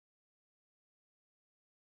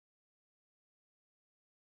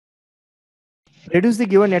Reduce the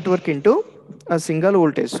given network into a single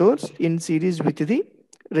voltage source in series with the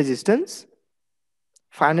resistance.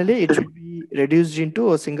 Finally, it should be reduced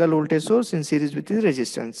into a single voltage source in series with the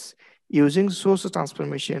resistance using source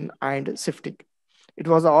transformation and shifting. It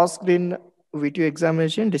was asked in VTU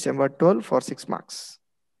examination December 12 for 6 marks.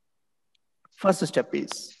 First step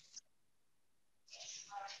is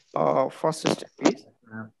first step is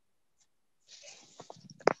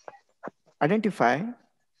identify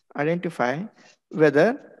identify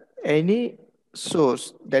whether any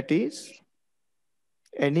source, that is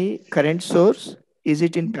any current source, is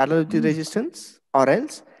it in parallel with the resistance, or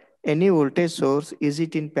else any voltage source, is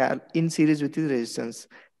it in series with the resistance.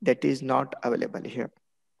 That is not available here.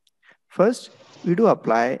 First, we do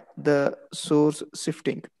apply the source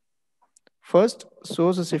shifting. First,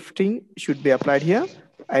 source shifting should be applied here.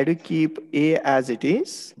 I do keep A as it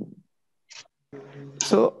is.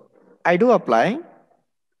 So I do apply,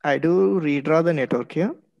 I do redraw the network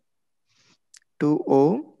here. 2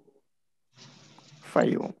 ohm,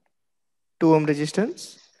 5 ohm, 2 ohm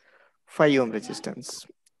resistance, 5 ohm resistance.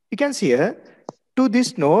 You can see here, to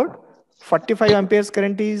this node, 45 amperes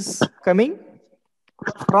current is coming.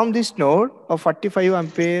 From this node, a 45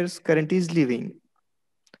 amperes current is leaving.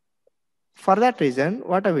 For that reason,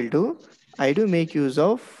 what I will do, I do make use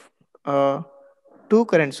of two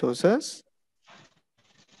current sources,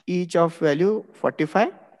 each of value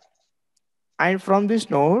 45. And from this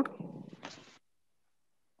node,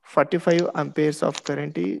 45 amperes of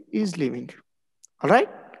current is leaving. All right.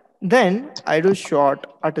 Then I do short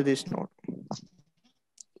at this node.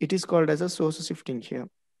 It is called as a source shifting here.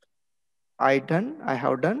 I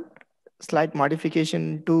have done slight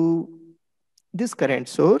modification to this current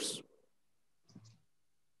source,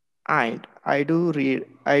 and I do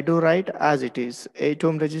write as it is 8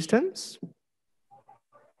 ohm resistance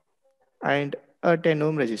and a 10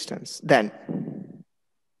 ohm resistance. Then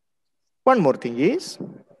one more thing is,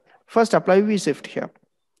 first apply V shift here.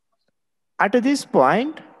 At this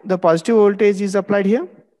point, the positive voltage is applied here.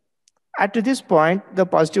 At this point, the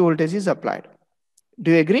positive voltage is applied.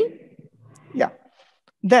 Do you agree? Yeah.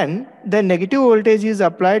 Then the negative voltage is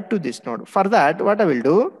applied to this node. For that, what I will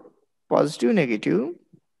do, positive, negative,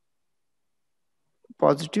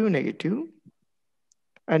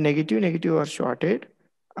 and negative are shorted,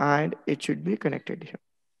 and it should be connected here.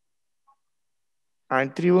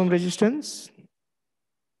 And 3 ohm resistance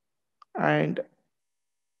and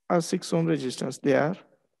a 6 ohm resistance, they are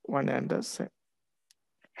one and the same.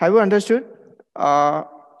 Have you understood?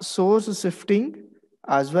 Source shifting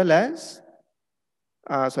as well as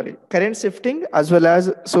current shifting as well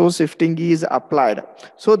as source shifting is applied,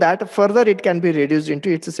 so that further it can be reduced into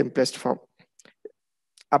its simplest form.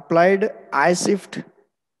 Applied I shift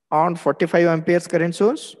on 45 amperes current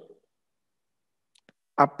source,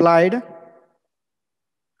 applied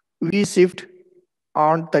V shift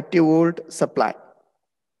on 30 volt supply.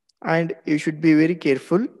 And you should be very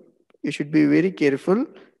careful. You should be very careful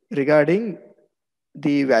regarding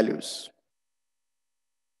the values.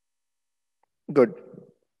 Good.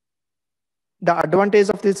 The advantage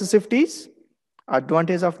of this shift is, we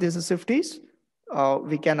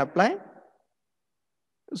can apply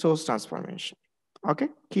source transformation. Okay,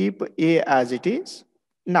 keep A as it is.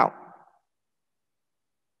 Now,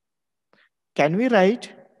 can we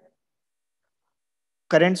write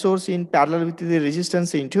current source in parallel with the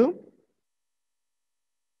resistance into,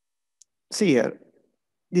 see here,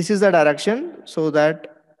 this is the direction, so that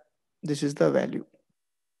this is the value.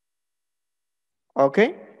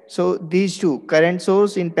 Okay, so these two, current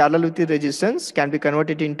source in parallel with the resistance, can be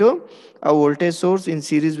converted into a voltage source in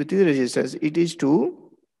series with the resistance. It is 2.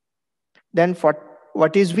 Then for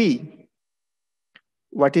what is V?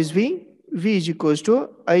 What is V? V is equals to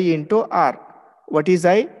I into R. What is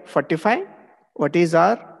I? 45. What is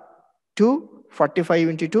R? 2. 45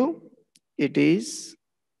 into 2, it is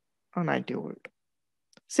 90 volt.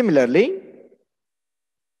 Similarly,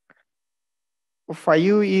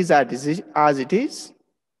 5 is as it is.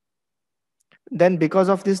 Then because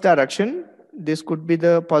of this direction, this could be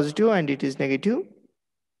the positive and it is negative.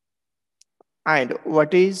 And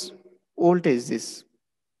what is voltage? This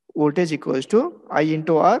voltage equals to I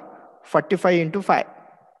into R, 45 into 5.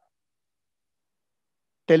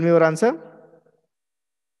 Tell me your answer.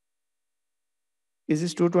 Is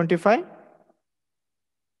this 225?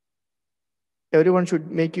 Everyone should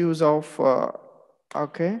make use of,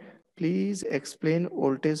 okay. Please explain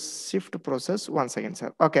voltage shift process once again,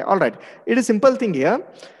 sir. Okay, all right. It is simple thing here.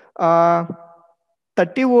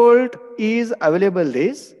 30 volt is available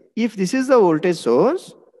this. If this is the voltage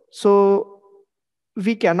source, so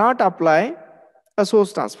we cannot apply a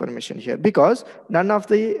source transformation here because none of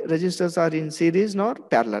the resistors are in series nor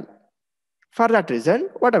parallel. For that reason,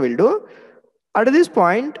 what I will do, at this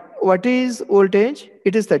point, what is voltage?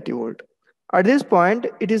 It is 30 volt. At this point,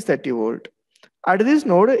 it is 30 volt. At this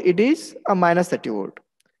node, it is a minus 30 volt.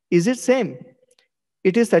 Is it same?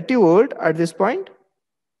 It is 30 volt at this point.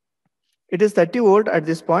 It is 30 volt at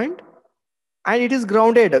this point, and it is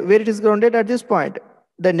grounded. Where it is grounded at this point?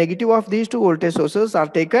 The negative of these two voltage sources are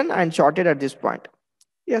taken and shorted at this point.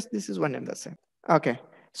 Yes, this is one and the same. Okay.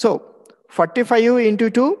 So 45 into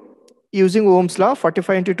 2 using Ohm's law.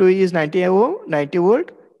 45 into 2 is 90 ohm, 90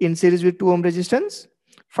 volt in series with 2 ohm resistance.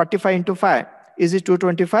 45 into 5 is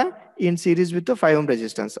 225 in series with the 5 ohm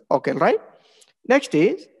resistance. Okay, right? Next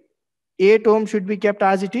is 8 ohm should be kept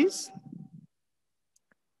as it is.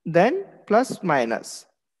 Then plus minus.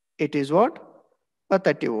 It is what? A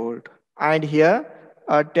 30 volt. And here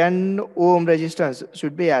a 10 ohm resistance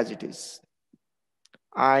should be as it is.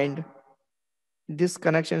 And this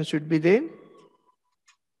connection should be there.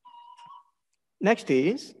 Next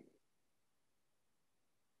is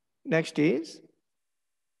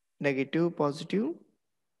negative, positive,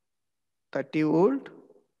 30 volt.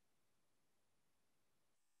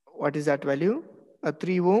 What is that value? A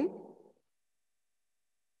 3 ohm.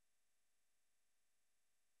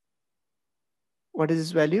 What is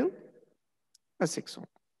this value? A 6 ohm.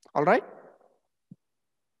 All right.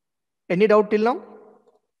 Any doubt till now?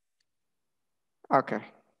 Okay.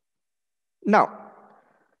 Now,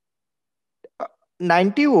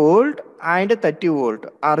 90 volt and 30 volt,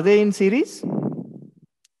 are they in series?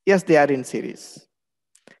 Yes, they are in series.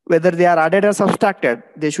 Whether they are added or subtracted,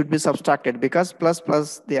 they should be subtracted because plus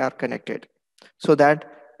plus they are connected. So that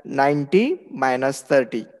 90 minus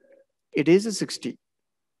 30, it is 60.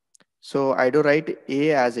 So I do write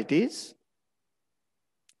A as it is.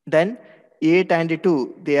 Then 8 and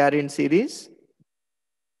 2, they are in series.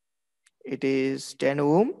 It is 10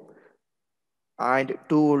 ohm. And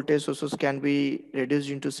 2 voltage sources can be reduced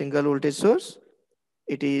into single voltage source.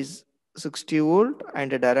 It is 60 volt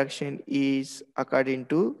and the direction is according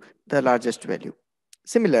to the largest value.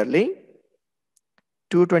 Similarly,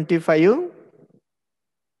 225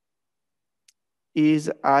 is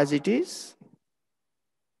as it is,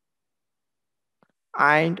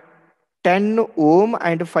 and 10 ohm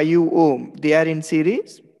and 5 ohm, they are in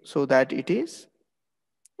series, so that it is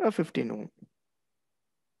a 15 ohm.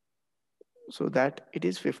 So that it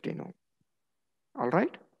is 15 ohm. All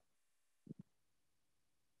right.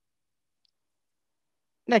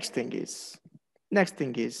 Next thing is,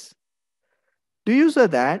 do you say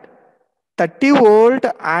that 30 volt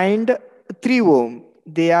and 3 ohm,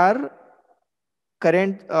 they are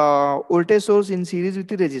current voltage source in series with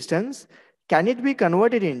the resistance? Can it be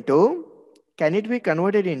converted into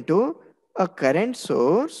a current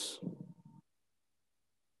source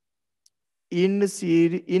in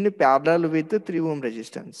parallel with the 3 ohm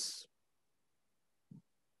resistance?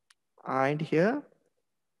 And here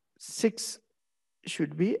 6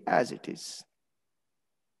 should be as it is.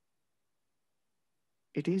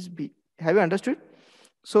 It is B. Have you understood?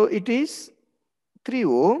 So it is 3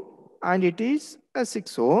 ohm and it is a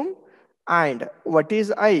 6 ohm. And what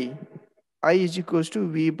is I? I is equals to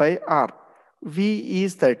V by R. V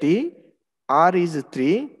is 30, R is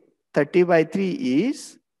 3, 30 by 3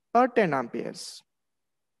 is 10 amperes.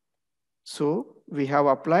 So we have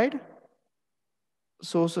applied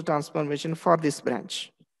source transformation for this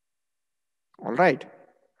branch. All right.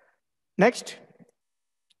 Next,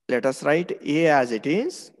 let us write A as it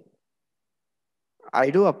is.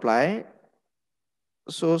 I do apply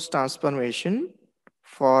source transformation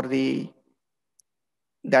for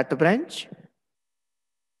that branch.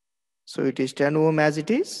 So it is 10 ohm as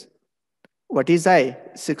it is. What is I?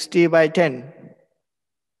 60 by 10,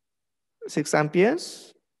 6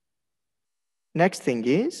 amperes. Next thing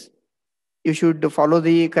is, you should follow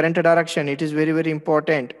the current direction. It is very, very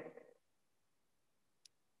important.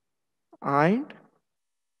 And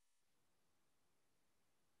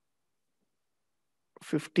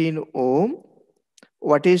 15 ohm.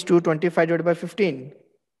 What is 225 divided by 15?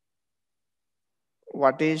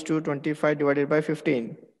 What is 225 divided by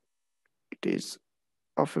 15? It is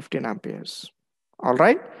of 15 amperes. All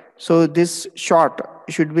right. So this short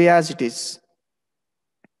should be as it is.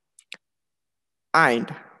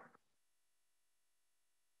 And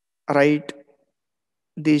write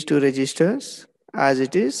these two resistors as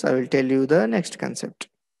it is. I will tell you the next concept.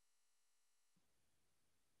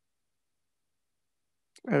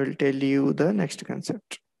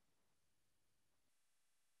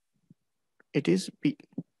 It is B.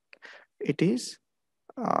 It is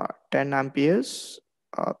 10 amperes,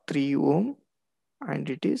 3 ohm, and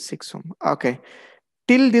it is 6 ohm. Okay.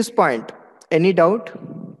 Till this point, any doubt?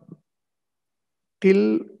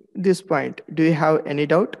 Till this point, do you have any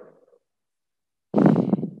doubt?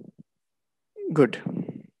 Good.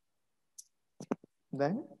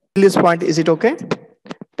 Then till this point, is it okay?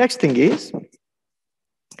 Next thing is,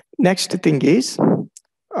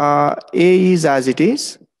 A is as it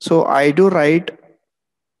is. So I do write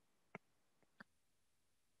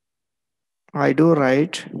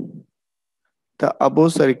the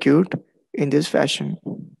above circuit in this fashion.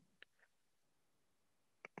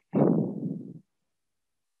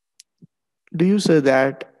 Do you say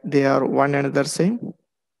that they are one another same?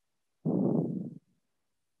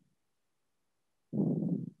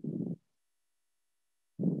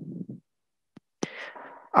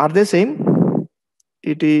 Are they same?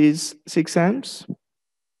 It is 6 amps,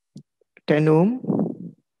 10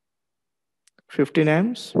 ohm, 15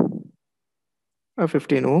 amps,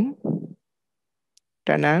 15 ohm,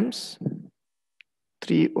 10 amps,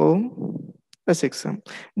 3 ohm, 6 ohm.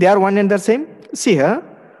 They are one and the same. See here,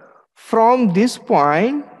 from this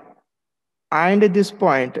point and this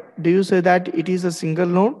point, do you say that it is a single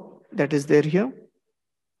node that is there here?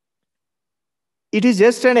 It is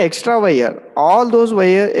just an extra wire. All those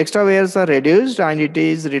extra wires are reduced and it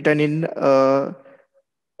is written in a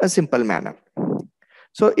simple manner.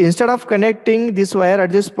 So instead of connecting this wire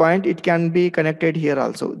at this point, it can be connected here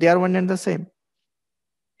also. They are one and the same.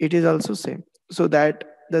 It is also same. So that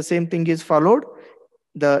the same thing is followed.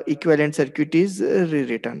 The equivalent circuit is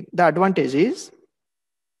rewritten. The advantage is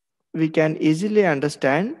we can easily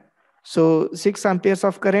understand. So 6 amperes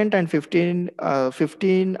of current and 15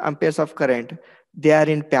 amperes of current, they are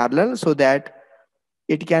in parallel, so that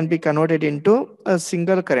it can be converted into a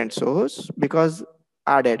single current source, because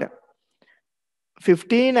added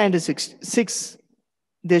 15 and 6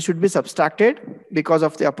 they should be subtracted because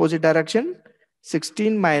of the opposite direction.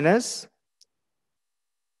 15 minus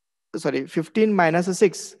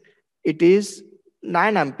 6, it is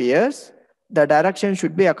 9 amperes. The direction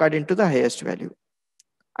should be according to the highest value.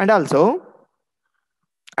 And also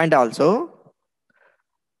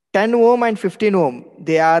 10 ohm and 15 ohm,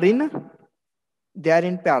 they are in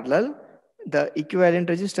parallel. The equivalent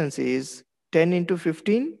resistance is 10 into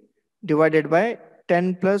 15 divided by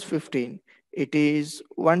 10 plus 15. It is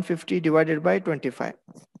 150 divided by 25.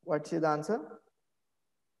 What's the answer?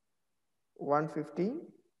 150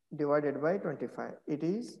 divided by 25. It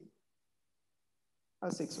is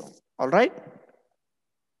a 6 ohm. All right.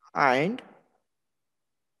 And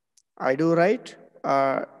I do write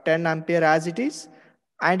 10 ampere as it is,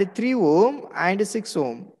 and 3 ohm and 6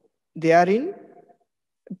 ohm, they are in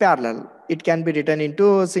parallel. It can be written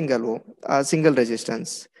into a single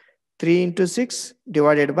resistance. 3 into 6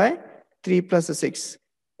 divided by 3 plus 6,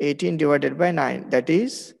 18 divided by 9, that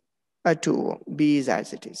is a 2 ohm. B is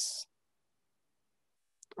as it is.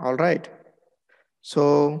 All right.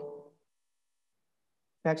 So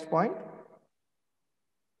next point,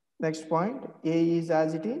 A is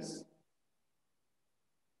as it is.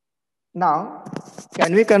 Now,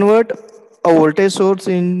 can we convert a voltage source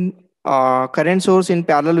in current source in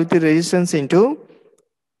parallel with the resistance into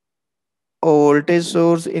a voltage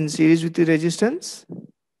source in series with the resistance?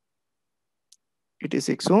 It is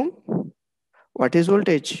 6 ohm. What is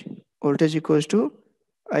voltage? Voltage equals to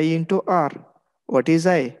I into R. What is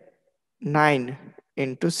I? 9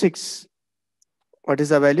 into 6. What is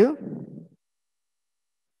the value?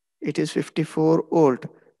 It is 54 volt.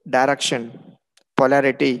 Direction,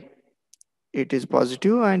 polarity, it is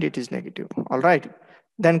positive and it is negative. All right.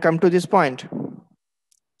 Then come to this point.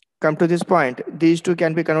 These two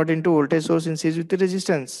can be converted into voltage source in series with the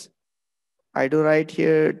resistance. I do write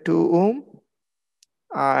here 2 ohm,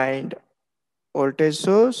 and voltage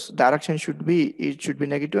source direction should be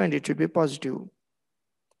negative and it should be positive.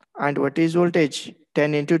 And what is voltage?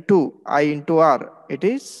 10 into 2, I into R, it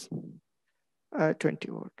is 20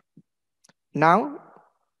 volt. Now,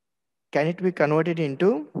 can it be converted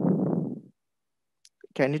into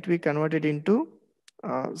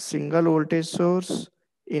single voltage source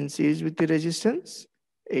in series with the resistance?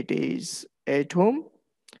 It is 8 ohm.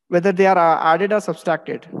 Whether they are added or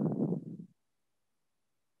subtracted?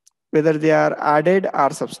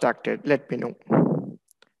 Let me know.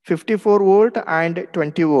 54 volt and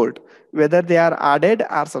 20 volt, whether they are added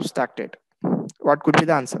or subtracted. What could be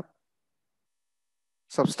the answer?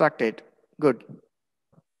 Subtracted. Good.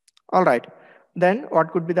 All right. Then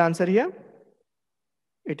what could be the answer here?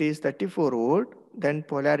 It is 34 volt. Then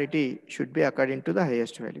polarity should be according to the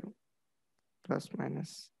highest value. Plus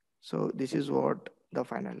minus. So this is what the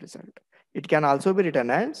final result. It can also be written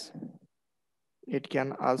as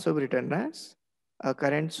a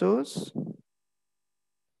current source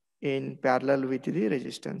in parallel with the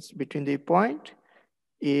resistance between the point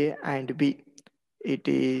A and B. It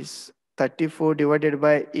is 34 divided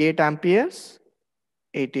by 8 amperes.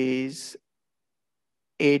 It is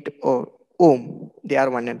 8 ohm. They are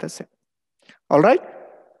one and the same. All right.